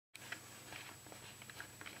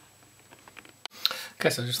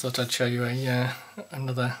Guess I just thought I'd show you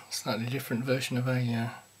another slightly different version of a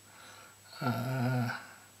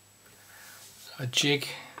jig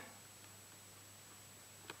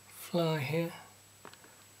fly here.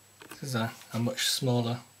 This is a much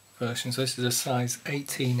smaller version, so this is a size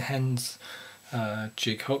 18 Hens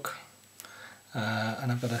jig hook,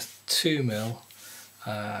 and I've got a 2mm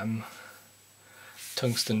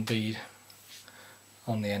tungsten bead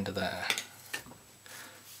on the end of there.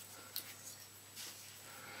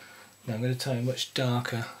 Now I'm going to tie a much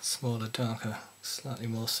darker, smaller, darker, slightly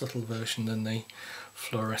more subtle version than the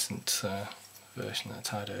fluorescent version that I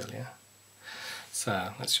tied earlier.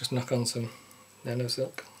 So let's just knock on some nano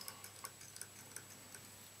silk.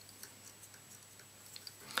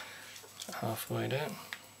 Halfway down.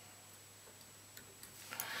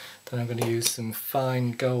 Then I'm going to use some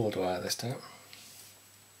fine gold wire this time.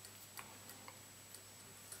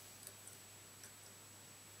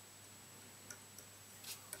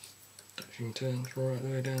 Turns right the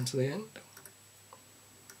way down to the end.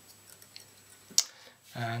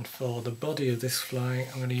 And for the body of this fly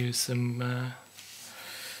I'm going to use some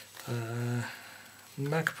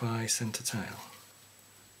magpie centre tail.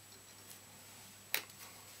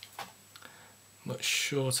 Much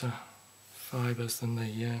shorter fibres than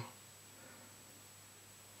the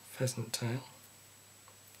pheasant tail.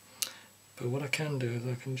 But what I can do is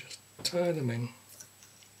I can just tie them in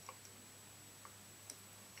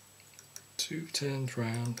 2 turns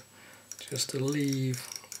round just to leave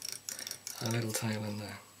a little tail in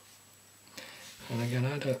there. And again,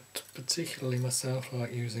 I don't particularly myself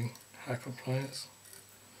like using hackle pliers.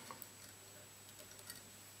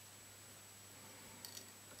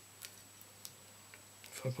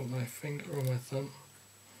 If I put my finger or my thumb,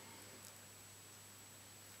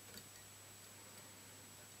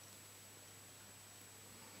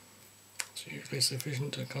 it's usually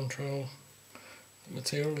sufficient to control the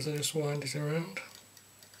material as I just wind it around.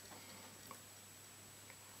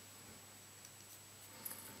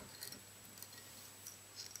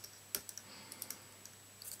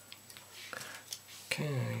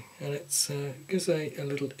 Okay, and it gives a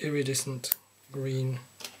little iridescent green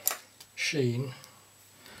sheen,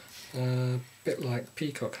 a bit like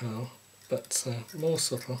peacock herl, but more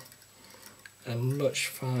subtle and much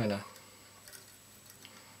finer.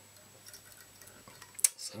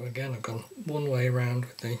 So again, I've gone one way around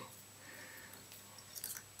with the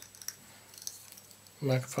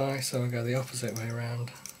magpie, so I'll go the opposite way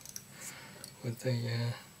around with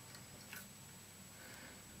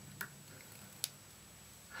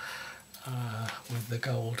the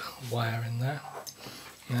gold wire in there.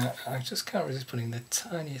 Now I just can't resist putting the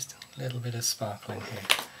tiniest little bit of sparkle in here,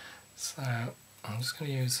 so I'm just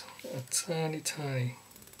going to use a tiny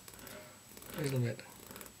little bit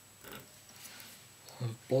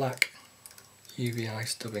of black UVI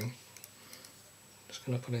stubbing. Just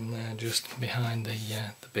going to put in there just behind the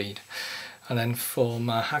bead. And then for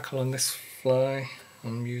my hackle on this fly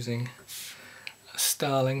I'm using a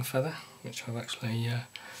starling feather, which I've actually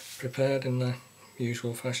prepared in the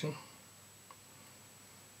usual fashion.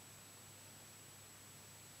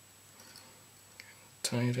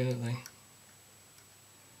 Tie it in at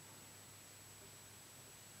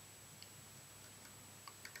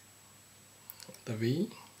the V.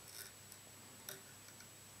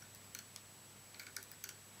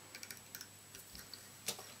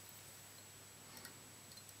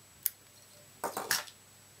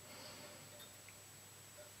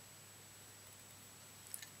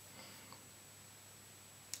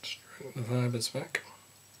 Stroke the fibres back.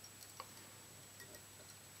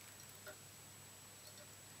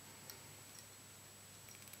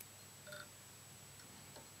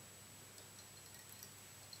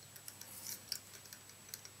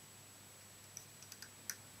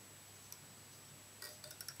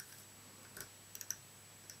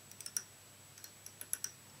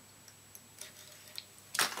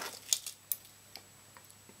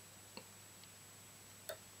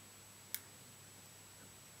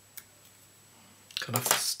 Cut off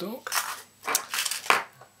the stalk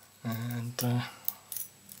and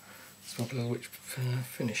swap a little witch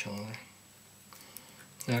finish on there.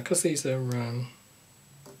 Now, because these are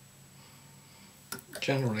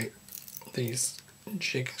generally, these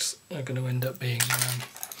jigs are going to end up being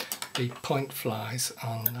the point flies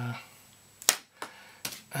on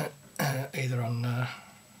either on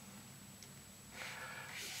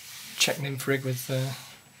Czech nymph rig with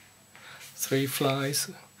 3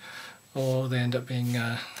 flies, or they end up being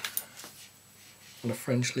on a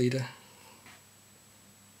French leader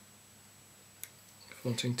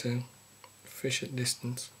wanting to fish at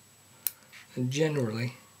distance, and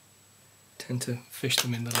generally tend to fish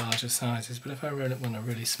them in the larger sizes, but if I really want a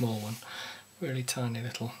really small one, really tiny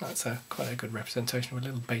little, that's quite a good representation of a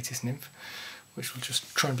little Baetis nymph, which will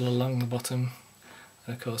just trundle along the bottom.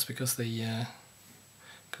 And of course, because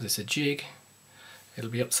it's a jig, it'll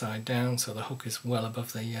be upside down, so the hook is well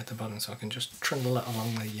above the bottom, so I can just trundle that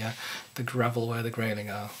along the gravel where the grayling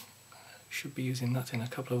are. Should be using that in a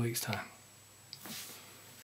couple of weeks' time.